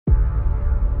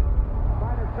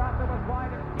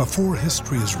Before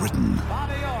history is written,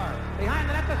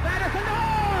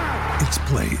 it's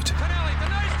played.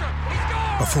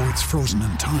 Before it's frozen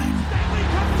in time,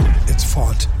 it's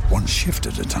fought one shift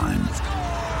at a time.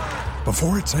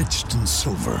 Before it's etched in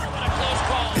silver,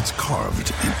 it's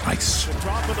carved in ice.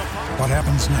 What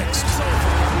happens next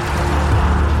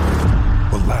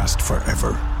will last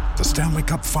forever. The Stanley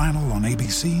Cup Final on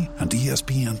ABC and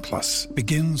ESPN Plus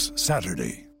begins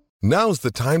Saturday. Now's the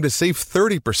time to save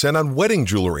 30% on wedding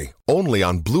jewelry, only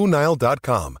on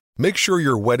BlueNile.com. Make sure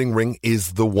your wedding ring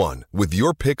is the one with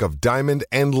your pick of diamond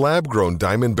and lab-grown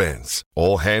diamond bands,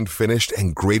 all hand-finished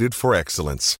and graded for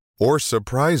excellence. Or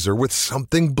surprise her with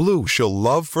something blue she'll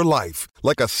love for life,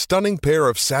 like a stunning pair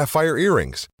of sapphire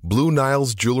earrings. Blue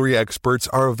Nile's jewelry experts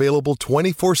are available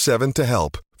 24/7 to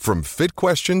help, from fit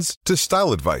questions to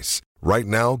style advice. Right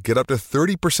now, get up to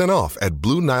 30% off at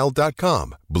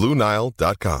BlueNile.com.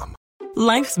 BlueNile.com.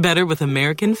 Life's better with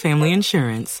American Family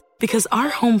Insurance because our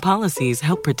home policies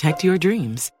help protect your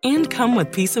dreams and come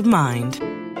with peace of mind.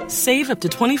 Save up to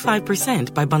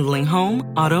 25% by bundling home,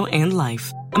 auto, and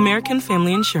life. American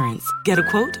Family Insurance. Get a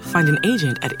quote, find an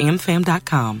agent at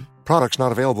amfam.com. Products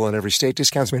not available in every state.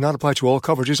 Discounts may not apply to all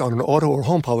coverages on an auto or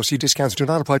home policy. Discounts do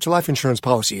not apply to life insurance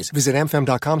policies. Visit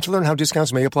amfam.com to learn how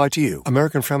discounts may apply to you.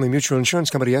 American Family Mutual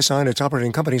Insurance Company, SI, and its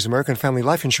operating companies, American Family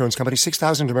Life Insurance Company,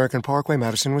 6000 American Parkway,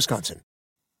 Madison, Wisconsin.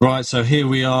 Right, so here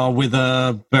we are with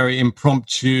a very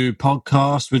impromptu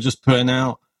podcast we're just putting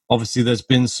out. Obviously, there's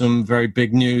been some very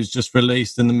big news just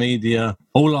released in the media.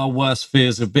 All our worst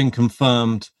fears have been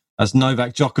confirmed as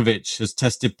Novak Djokovic has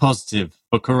tested positive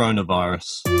for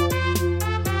coronavirus.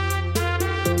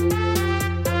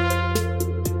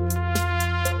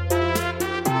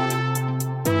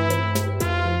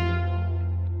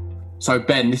 So,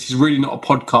 Ben, this is really not a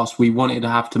podcast we wanted to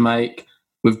have to make.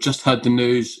 We've just heard the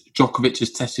news. Djokovic has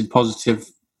tested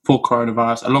positive for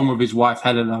coronavirus, along with his wife,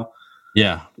 Helena.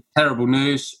 Yeah. Terrible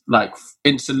news. Like,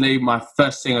 instantly, my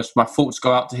first thing is my thoughts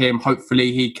go out to him.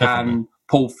 Hopefully he can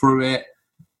pull through it.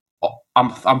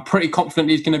 I'm pretty confident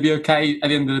he's going to be okay. At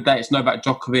the end of the day, it's Novak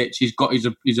Djokovic. He's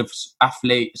an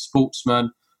athlete, a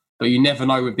sportsman. But you never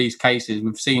know with these cases.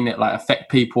 We've seen it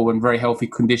affect people in very healthy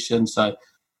conditions. So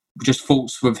just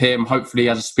thoughts with him. Hopefully he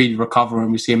has a speedy recovery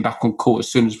and we see him back on court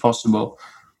as soon as possible.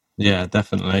 Yeah,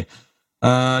 definitely.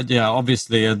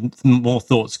 Obviously, more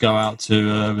thoughts go out to,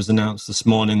 it was announced this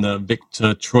morning that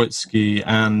Viktor Troitsky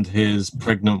and his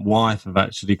pregnant wife have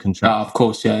actually contracted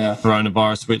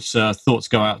coronavirus, which thoughts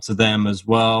go out to them as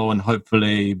well, and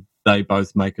hopefully they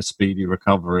both make a speedy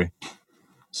recovery.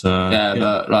 So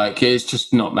but it's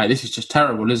just not, mate, this is just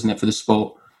terrible, isn't it, for the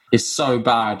sport? It's so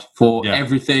bad for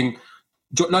everything.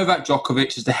 Novak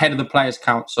Djokovic is the head of the Players'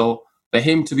 Council. For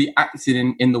him to be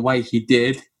acting in the way he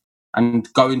did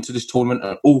and go into this tournament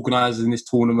and organising this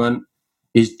tournament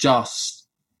is just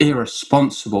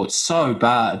irresponsible. It's so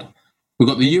bad. We've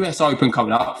got the US Open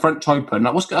coming up, French Open. I don't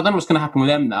know what's going to happen with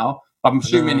them now. I'm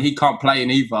assuming he can't play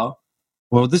in either.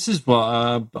 Well, this is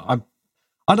what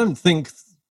I don't think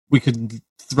we could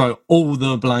throw all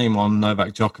the blame on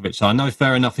Novak Djokovic. I know,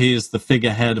 fair enough, he is the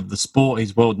figurehead of the sport.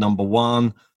 He's world number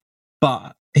one.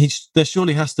 But there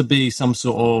surely has to be some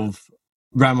sort of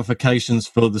ramifications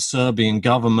for the Serbian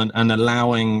government and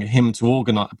allowing him to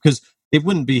organise, because it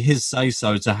wouldn't be his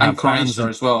say-so to have fans. Croatia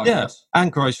as well, I guess.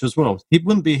 And Croatia as well. It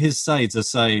wouldn't be his say to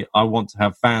say, I want to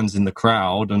have fans in the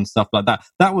crowd and stuff like that.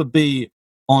 That would be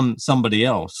on somebody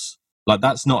else.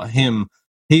 That's not him.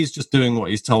 He's just doing what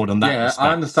he's told. And I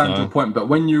understand your point, but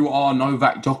when you are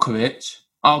Novak Djokovic,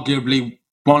 arguably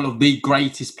one of the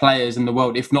greatest players in the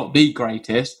world, if not the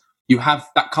greatest,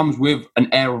 that comes with an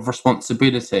air of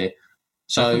responsibility.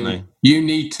 So definitely. You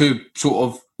need to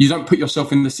you don't put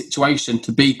yourself in the situation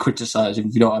to be criticised,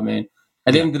 if you know what I mean.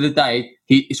 At the end of the day,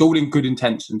 it's all in good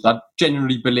intentions. I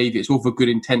genuinely believe it's all for good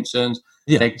intentions.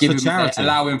 Yeah, they give him, they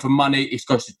allow him for money. It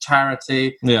goes to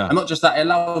charity. Yeah. And not just that, it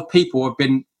allows people who have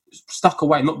been stuck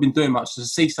away, not been doing much, to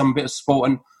see some bit of sport.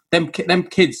 And them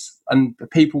kids and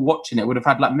people watching it would have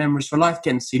had memories for life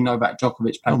getting to see Novak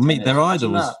Djokovic play. Meet their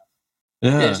idols.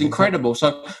 Yeah, it's incredible.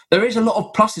 So there is a lot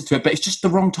of pluses to it, but it's just the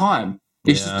wrong time.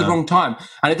 It's just the wrong time.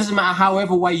 And it doesn't matter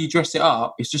however way you dress it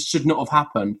up, it just should not have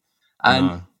happened.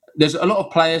 And there's a lot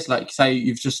of players, like say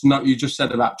you just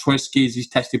said about Troitsky, he's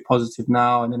tested positive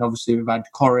now, and then obviously we've had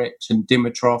Koric and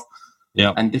Dimitrov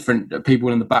and different people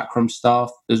in the backroom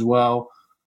staff as well.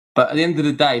 But at the end of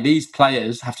the day, these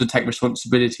players have to take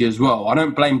responsibility as well. I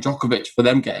don't blame Djokovic for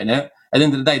them getting it. At the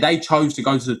end of the day, they chose to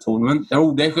go to the tournament. They're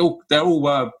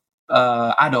all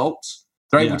adults.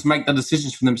 They're able to make the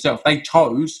decisions for themselves. They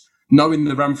chose, knowing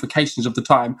the ramifications of the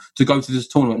time, to go to this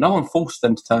tournament. No one forced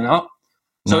them to turn up.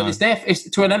 So it's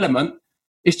to an element,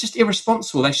 It's just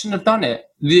irresponsible. They shouldn't have done it.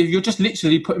 You're just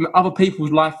literally putting other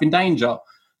people's life in danger.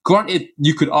 Granted,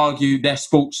 you could argue they're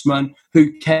sportsmen.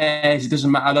 Who cares? It doesn't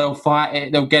matter. They'll fight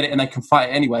it. They'll get it, and they can fight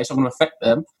it anyway. It's not going to affect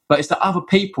them. But it's the other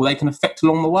people they can affect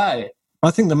along the way. I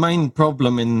think the main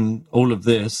problem in all of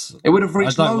this... It would have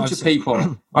reached loads of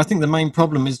people. I think the main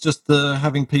problem is just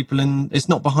having people in... It's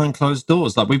not behind closed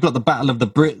doors. Like, we've got the Battle of the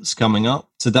Brits coming up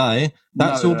today.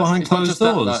 That's all behind closed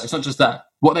doors. It's not just that.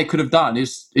 What they could have done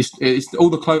is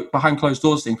all the behind closed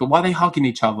doors things. But why are they hugging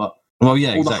each other? Well,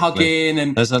 yeah, all the hugging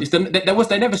and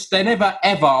they never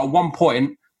ever at one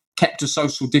point kept to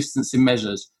social distancing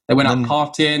measures. They went out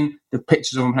partying. The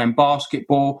pictures of them playing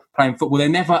basketball, playing football. They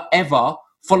never ever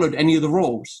followed any of the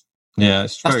rules. Yeah,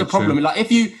 that's the problem. True. Like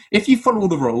if you follow all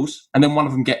the rules and then one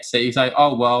of them gets it, you say,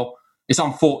 "Oh well, it's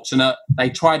unfortunate. They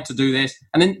tried to do this,"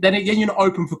 and then again, you're not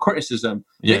open for criticism.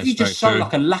 Yeah, if you just show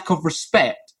like a lack of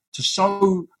respect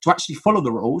to actually follow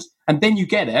the rules, and then you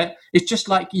get it, it's just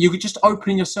like you're just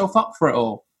opening yourself up for it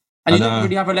all, and you don't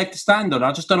really have a leg to stand on.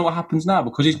 I just don't know what happens now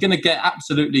because he's going to get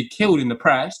absolutely killed in the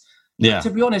press. Yeah, to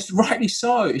be honest, rightly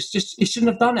so. It's just he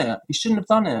shouldn't have done it. He shouldn't have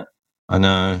done it. I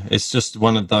know. It's just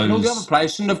one of those... And all the other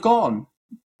players shouldn't have gone.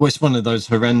 Well, it's one of those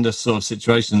horrendous sort of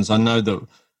situations. I know that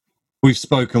we've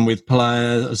spoken with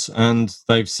players and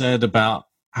they've said about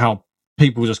how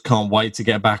people just can't wait to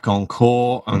get back on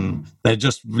court and they're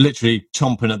just literally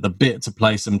chomping at the bit to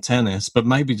play some tennis. But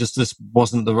maybe just this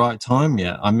wasn't the right time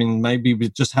yet. I mean, maybe we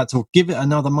just had to give it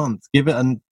another month.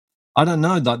 I don't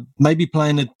know, like maybe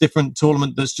playing a different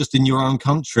tournament that's just in your own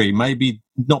country, maybe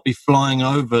not be flying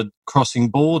over, crossing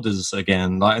borders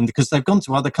again. Like, and because they've gone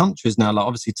to other countries now, like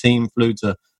obviously team flew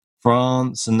to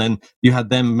France and then you had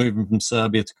them moving from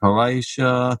Serbia to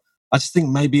Croatia. I just think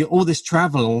maybe all this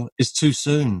travel is too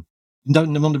soon. You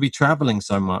don't want to be traveling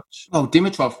so much. Oh,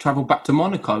 Dimitrov travelled back to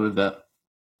Monaco with it.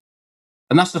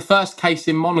 And that's the first case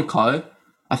in Monaco.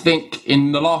 I think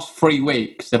in the last 3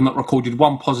 weeks, they've not recorded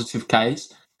one positive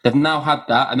case. They've now had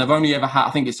that, and they've only ever had, I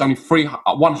think it's only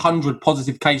 100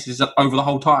 positive cases over the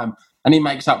whole time, and he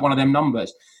makes up one of them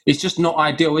numbers. It's just not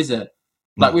ideal, is it?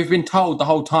 Like, we've been told the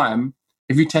whole time,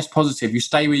 if you test positive, you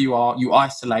stay where you are, you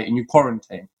isolate, and you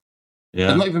quarantine. Yeah.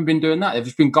 They've not even been doing that. They've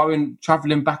just been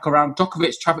travelling back around.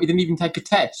 Djokovic he didn't even take a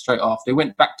test straight after. He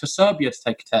went back to Serbia to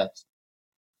take a test.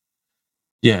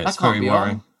 Yeah, it's very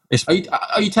worrying.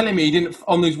 Are you telling me he didn't,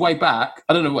 on his way back,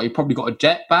 I don't know what, he probably got a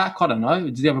jet back? I don't know.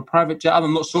 Did he have a private jet?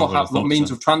 I'm not sure what means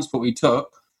of transport he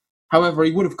took. However,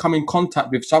 he would have come in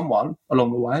contact with someone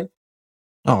along the way.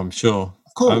 Oh, I'm sure.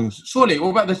 Of course. Surely. What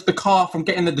about the car from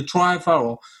getting the driver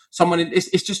or someone? There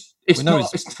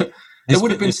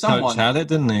would have been someone. Coach had it,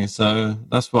 didn't he? So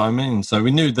that's what I mean. So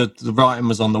we knew that the writing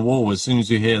was on the wall. As soon as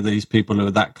you hear these people who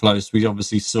are that close, we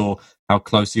obviously saw how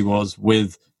close he was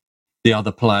with the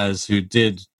other players who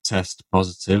did test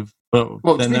positive. But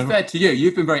to be fair to you,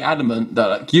 you've been very adamant that,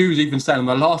 like, you was even saying on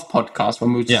the last podcast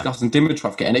when we were discussing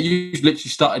Dimitrov getting it, you literally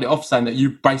started it off saying that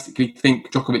you basically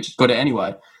think Djokovic has got it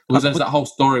anyway. Because there's that whole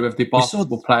story with the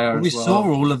basketball player as well. We saw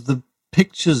all of the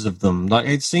pictures of them. Like,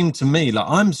 it seemed to me, like,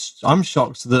 I'm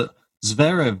shocked that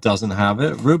Zverev doesn't have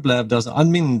it, Rublev doesn't. I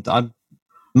mean,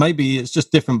 maybe it's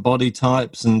just different body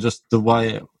types and just the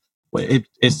way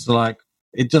it's like,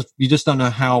 you just don't know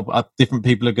how different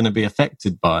people are going to be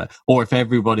affected by it, or if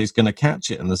everybody's going to catch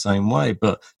it in the same way.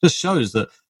 But just shows that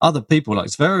other people, like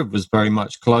Zverev, was very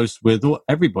much close with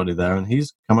everybody there, and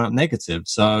he's come out negative.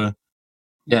 So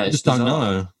yeah, I just don't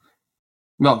know.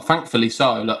 Well, thankfully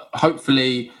so. Look,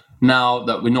 hopefully now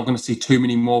that we're not going to see too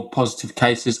many more positive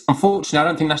cases. Unfortunately, I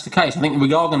don't think that's the case. I think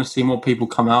we are going to see more people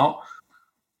come out,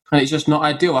 and it's just not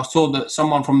ideal. I saw that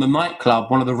someone from the nightclub,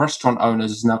 one of the restaurant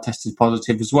owners, is now tested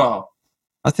positive as well.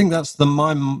 I think that's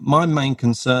my main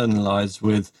concern lies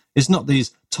with, it's not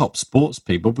these top sports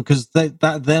people, because they're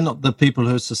not the people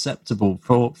who are susceptible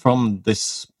from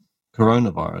this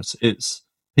coronavirus. It's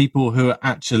people who are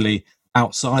actually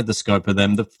outside the scope of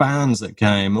them, the fans that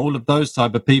came, all of those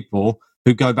type of people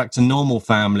who go back to normal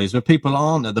families where people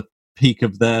aren't at the peak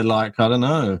of their, like, I don't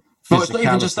know. Well, it's not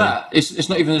even just that. It's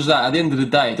not even just that. At the end of the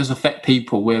day, it does affect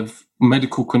people with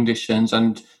medical conditions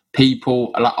and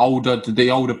people like the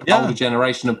older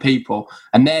generation of people,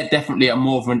 and they're definitely a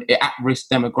more of an at-risk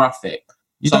demographic.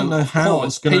 You don't know how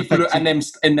it's going to affect people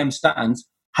in them stands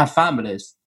have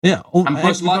families. Yeah, and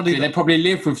most likely they probably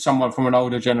live with someone from an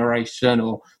older generation,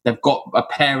 or they've got a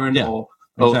parent or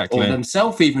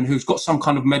themselves even who's got some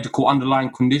kind of medical underlying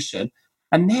condition,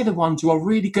 and they're the ones who are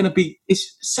really going to be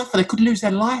suffer. They could lose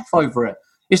their life over it.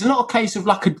 It's not a case of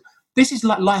this is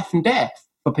like life and death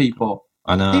for people.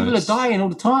 I know. People are dying all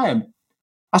the time.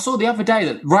 I saw the other day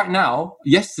that right now,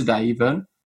 yesterday even,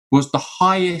 was the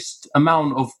highest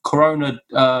amount of corona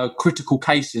critical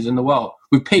cases in the world.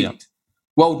 We peaked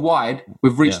worldwide.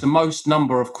 We've reached the most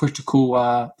number of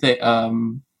critical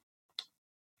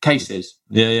cases.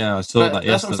 Yeah, I saw that yesterday.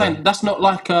 That's what I'm saying. That's not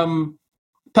like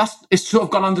it's sort of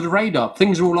gone under the radar.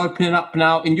 Things are all opening up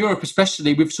now in Europe,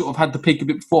 especially. We've sort of had the peak a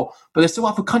bit before, but there's still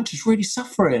other countries really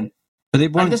suffering. But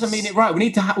it doesn't mean it right. We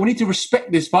need to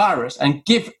respect this virus and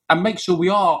make sure we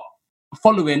are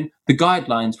following the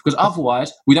guidelines, because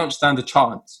otherwise we don't stand a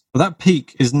chance. Well, that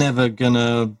peak is never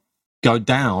gonna go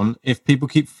down if people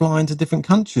keep flying to different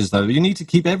countries, though. You need to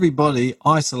keep everybody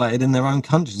isolated in their own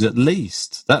countries at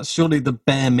least. That's surely the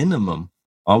bare minimum,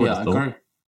 I would have thought. I agree.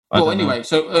 Well, anyway,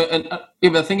 so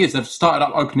the thing is, they've started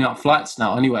up opening up flights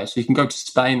now anyway, so you can go to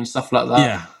Spain and stuff like that.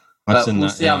 Yeah. We'll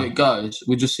see how it goes.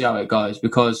 We'll just see how it goes,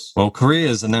 because... Well,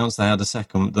 Korea's announced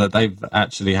that they've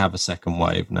actually have a second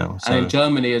wave now. So. And in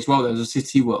Germany as well, there's a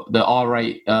city where the R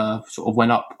rate sort of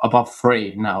went up above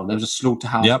 3 now. There was a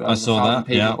slaughterhouse. Yep, I saw that.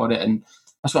 People got it, and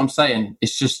that's what I'm saying.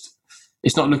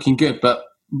 It's not looking good. But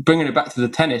bringing it back to the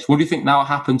tennis, what do you think now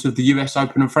happens with the US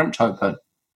Open and French Open?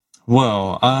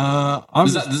 Well,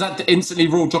 does that instantly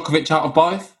rule Djokovic out of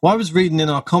both? Well, I was reading in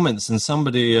our comments, and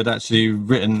somebody had actually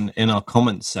written in our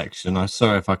comments section, I'm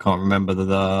sorry if I can't remember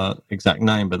the exact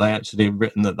name, but they actually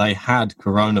written that they had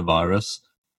coronavirus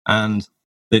and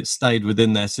it stayed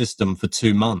within their system for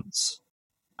 2 months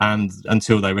and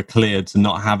until they were cleared to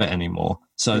not have it anymore.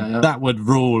 So that would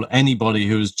rule anybody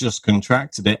who has just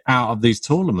contracted it out of these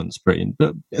tournaments, but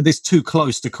it's too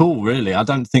close to call, really. I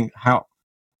don't think how...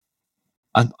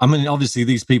 I mean, obviously,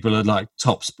 these people are like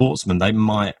top sportsmen. They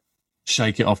might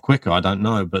shake it off quicker. I don't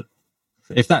know. But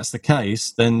if that's the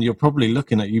case, then you're probably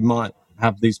looking at you might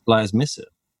have these players miss it,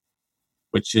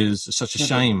 which is such a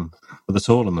shame for the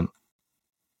tournament.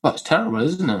 Well, it's terrible,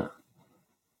 isn't it?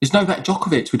 It's Novak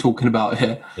Djokovic we're talking about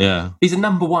here. Yeah. He's a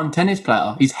number 1 tennis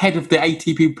player. He's head of the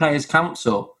ATP Players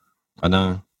Council. I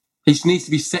know. He needs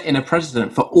to be setting a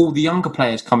precedent for all the younger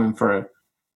players coming through.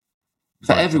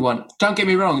 For everyone. Don't get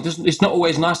me wrong, it's not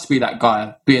always nice to be that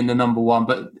guy, being the number 1,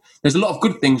 but there's a lot of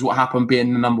good things what happen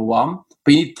being the number 1,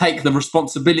 but you need to take the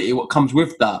responsibility what comes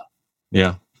with that.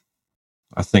 Yeah,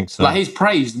 I think so. Like, he's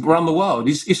praised around the world.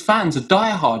 His fans are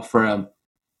diehard for him.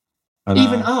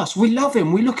 Even us, we love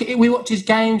him. We look at it, we watch his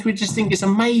games, we just think it's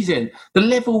amazing. The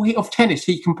level of tennis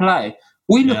he can play.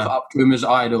 We look up to him as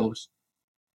idols.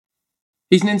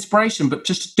 He's an inspiration, but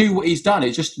just to do what he's done,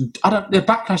 the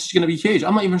backlash is going to be huge.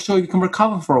 I'm not even sure he can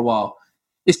recover for a while.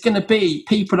 It's going to be,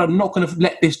 people are not going to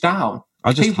let this down.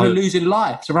 People are losing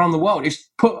lives around the world. It's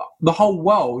put the whole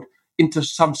world into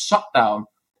some shutdown,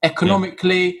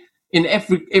 economically, in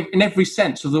every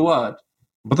sense of the word.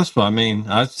 But that's what I mean.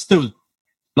 I still,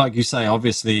 like you say,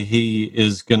 obviously he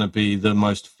is going to be the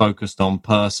most focused on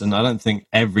person. I don't think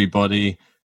everybody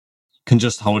can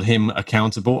just hold him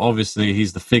accountable. Obviously,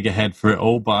 he's the figurehead for it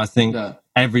all, but I think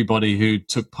everybody who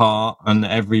took part and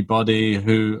everybody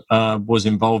who was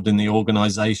involved in the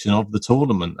organisation of the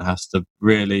tournament has to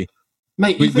really...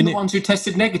 Mate, even the ones who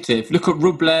tested negative. Look at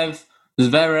Rublev,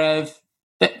 Zverev.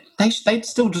 They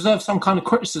still deserve some kind of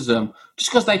criticism. Just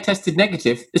because they tested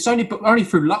negative, it's only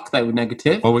through luck they were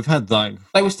negative. Well, we've had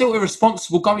they were still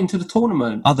irresponsible going to the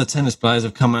tournament. Other tennis players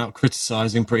have come out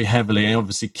criticising pretty heavily, and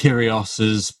obviously Kyrgios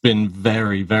has been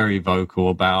very, very vocal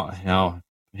about how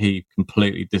he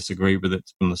completely disagreed with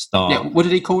it from the start. Yeah, what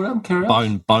did he call them,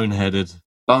 Kyrgios? Boneheaded.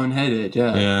 Boneheaded,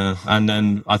 yeah. Yeah, and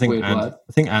then I think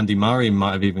Andy Murray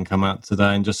might have even come out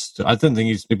today and I don't think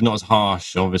he's not as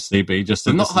harsh, obviously, but he just...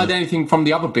 We've not heard anything from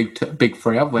the other big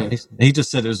three, have we? He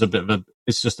just said it was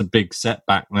it's just a big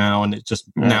setback now, and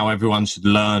now everyone should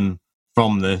learn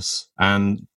from this,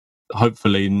 and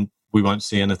hopefully we won't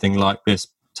see anything like this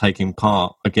taking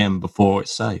part again before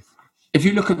it's safe. If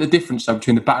you look at the difference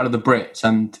between the Battle of the Brits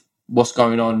and what's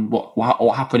going on,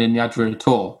 what happened in the Adria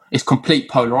Tour, it's complete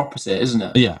polar opposite, isn't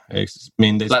it? Yeah,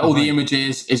 all the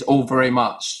images is all very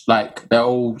much like they're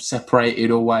all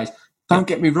separated always. Don't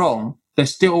get me wrong,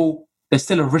 there's still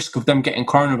a risk of them getting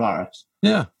coronavirus.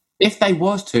 Yeah. If they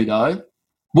was to, though,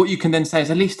 what you can then say is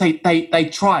at least they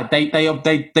tried, they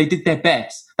did their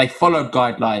best, they followed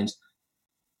guidelines.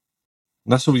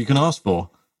 That's all you can ask for.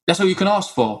 That's all you can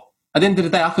ask for. At the end of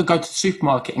the day, I could go to the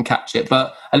supermarket and catch it,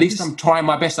 but at least I'm trying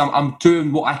my best. I'm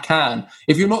doing what I can.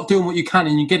 If you're not doing what you can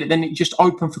and you get it, then it's just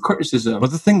open for criticism.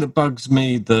 But the thing that bugs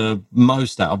me the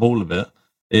most out of all of it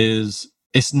is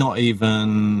it's not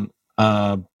even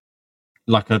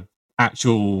like a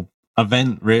actual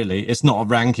event, really. It's not a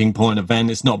ranking point event.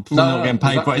 It's not getting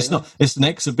paid for it. It's not. It's an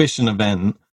exhibition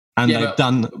event, and they've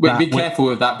done. Be careful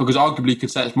with that, because arguably you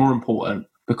could say it's more important.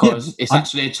 because it's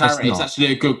actually a charity. It's actually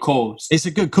a good cause. It's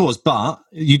a good cause, but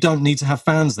you don't need to have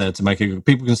fans there to make it.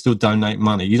 People can still donate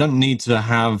money. You don't need to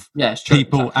have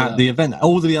people at the event.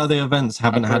 All the other events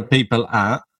haven't had people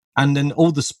at, and then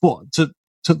all the sport to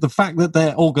the fact that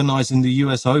they're organising the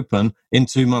US Open in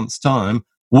 2 months' time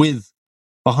with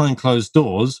behind closed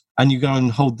doors, and you go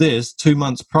and hold this 2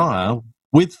 months prior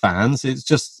with fans. It's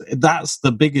just, that's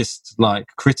the biggest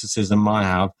criticism I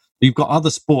have. You've got other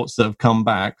sports that have come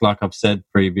back, like I've said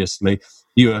previously,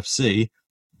 UFC.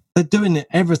 They're doing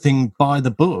everything by the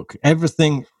book.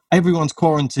 Everyone's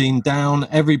quarantined down.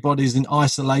 Everybody's in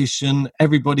isolation.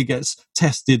 Everybody gets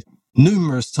tested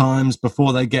numerous times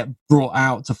before they get brought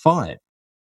out to fight.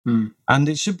 And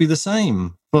it should be the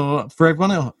same for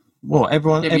everyone else. Well,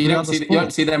 everyone. Yeah, you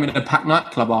don't see them in a packed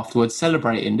nightclub afterwards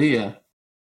celebrating, do you?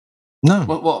 No.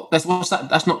 What's that?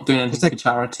 That's not doing anything for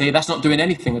charity. That's not doing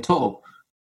anything at all.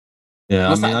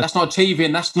 Yeah, that's not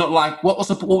achieving. That's not what was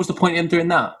the point in doing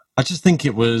that? I just think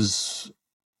it was.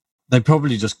 They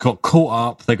probably just got caught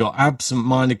up. They got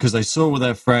absent-minded because they saw all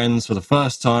their friends for the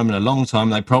first time in a long time.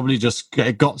 They probably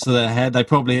it got to their head.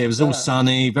 It was all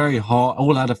sunny, very hot,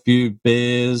 all had a few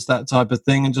beers, that type of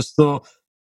thing, and just thought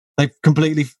they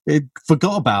completely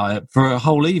forgot about it for a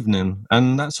whole evening.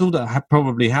 And that's all that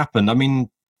probably happened. I mean,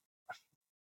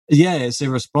 yeah, it's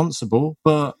irresponsible,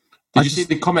 but... Did you see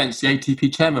the comments the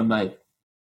ATP chairman made?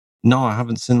 No, I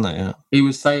haven't seen that yet. He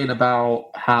was saying about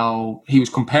how he was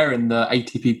comparing the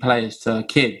ATP players to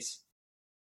kids.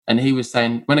 And he was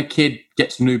saying when a kid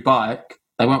gets a new bike,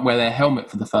 they won't wear their helmet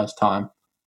for the first time.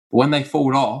 But when they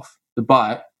fall off the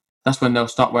bike, that's when they'll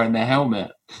start wearing their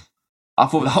helmet. I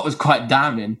thought that was quite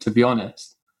damning, to be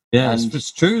honest. Yeah,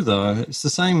 it's true, though. It's the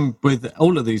same with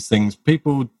all of these things.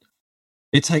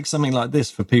 It takes something like this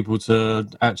for people to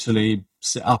actually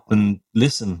sit up and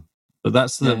listen. But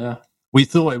that's we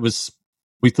thought it was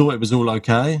all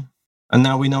okay, and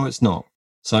now we know it's not.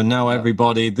 So now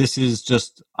everybody, this is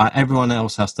just everyone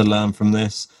else has to learn from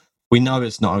this. We know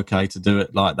it's not okay to do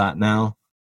it like that now,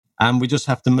 and we just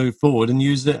have to move forward and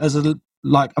use it as a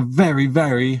very,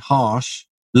 very harsh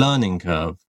learning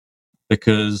curve,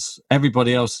 because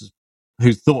everybody else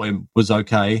who thought it was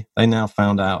okay, they now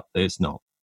found out that it's not.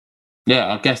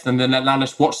 Yeah, I guess. And then now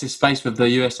let's watch this space with the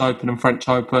US Open and French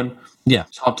Open. Yeah.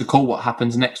 It's hard to call what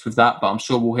happens next with that, but I'm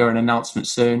sure we'll hear an announcement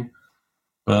soon.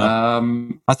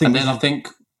 Sorry, what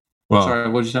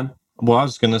did you say? Well, I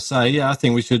was going to say, I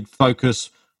think we should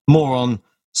focus more on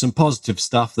some positive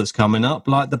stuff that's coming up,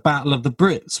 like the Battle of the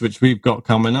Brits, which we've got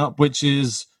coming up, which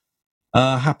is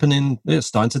happening, it's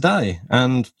starting today.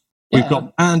 And we've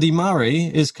got Andy Murray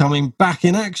is coming back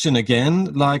in action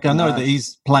again. I know that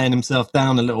he's playing himself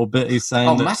down a little bit. He's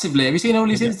saying massively. Have you seen all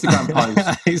his Instagram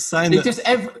posts? He's saying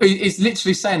he's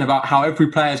literally saying about how every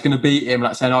player is going to beat him.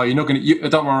 Saying, "Oh, you're not going to.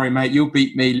 Don't worry, mate. You'll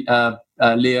beat me,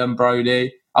 Liam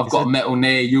Brody. I've got a metal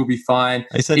knee. You'll be fine."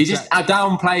 He's just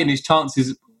downplaying his chances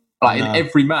in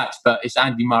every match. But it's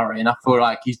Andy Murray, and I feel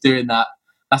like he's doing that.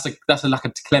 That's a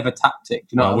clever tactic.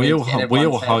 You know, we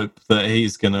all hope that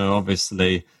he's going to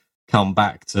obviously come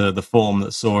back to the form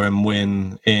that saw him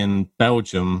win in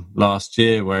Belgium last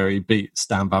year, where he beat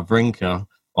Stan Wawrinka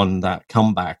on that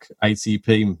comeback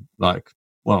ATP, that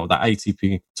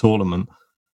ATP tournament,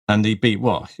 and he beat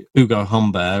Hugo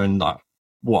Humbert, and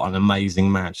what an amazing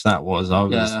match that was. I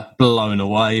was blown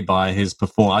away by his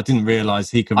performance. I didn't realise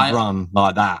he could run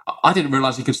like that. I didn't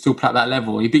realise he could still play at that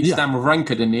level. He beat Stan Wawrinka,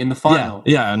 didn't he, in the final?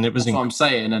 Yeah, and it was what I'm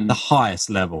saying, and the highest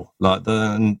level.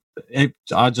 I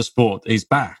just thought he's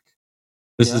back.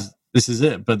 This is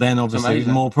it. But then obviously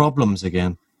more problems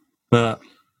again. But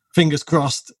fingers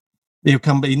crossed he'll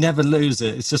come, but he never lose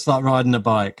it. It's just like riding a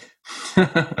bike.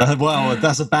 Well,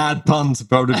 that's a bad pun to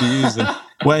probably be using.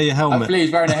 Wear your helmet. Hopefully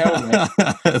he's wearing a helmet.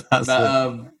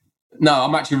 No,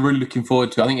 I'm actually really looking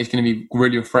forward to it. I think it's going to be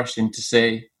really refreshing to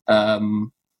see.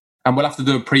 And we'll have to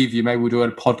do a preview. Maybe we'll do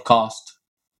a podcast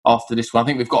after this one. I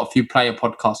think we've got a few player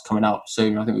podcasts coming out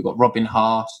soon. I think we've got Robin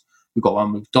Haas. We've got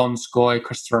one with Don Skoy,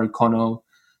 Christopher O'Connell.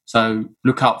 So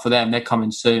look out for them. They're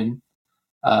coming soon.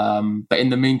 But in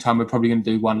the meantime, we're probably going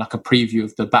to do one a preview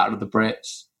of the Battle of the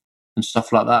Brits and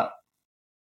stuff like that.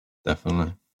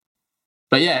 Definitely.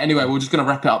 But yeah, anyway, we're just going to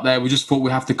wrap it up there. We just thought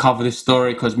we have to cover this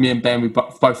story because me and Ben, we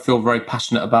both feel very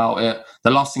passionate about it.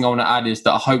 The last thing I want to add is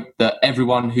that I hope that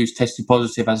everyone who's tested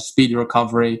positive has a speedy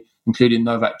recovery, including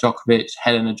Novak Djokovic,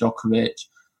 Helena Djokovic,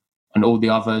 and all the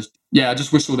others. Yeah, I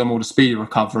just wish all them all a speedy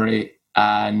recovery,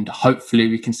 and hopefully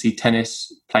we can see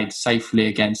tennis played safely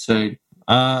again soon.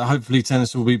 Hopefully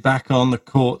tennis will be back on the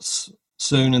courts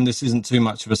soon, and this isn't too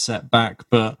much of a setback.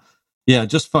 But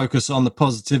just focus on the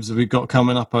positives that we've got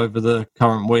coming up over the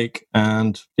current week.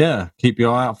 And, keep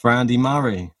your eye out for Andy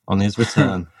Murray on his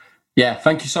return. Yeah,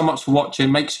 thank you so much for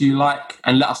watching. Make sure you like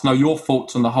and let us know your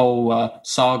thoughts on the whole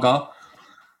saga.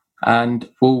 And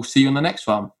we'll see you on the next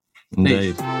one.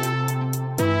 Indeed. Peace.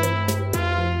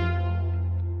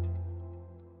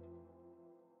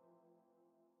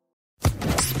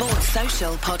 Sports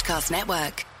Social Podcast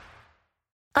Network.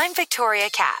 I'm Victoria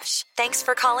Cash. Thanks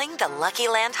for calling the Lucky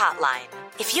Land Hotline.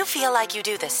 If you feel like you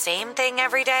do the same thing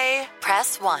every day,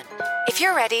 press 1. If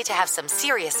you're ready to have some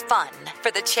serious fun for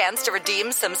the chance to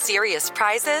redeem some serious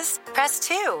prizes, press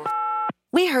 2.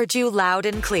 We heard you loud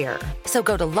and clear. So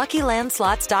go to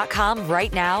LuckyLandSlots.com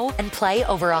right now and play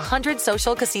over 100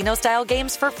 social casino-style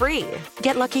games for free.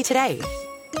 Get lucky today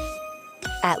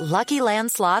at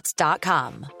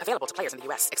LuckyLandSlots.com. Available to players in the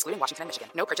U.S., excluding Washington and Michigan.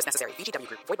 No purchase necessary. VGW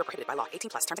Group. Void where prohibited by law.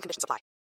 18+. Terms and conditions apply.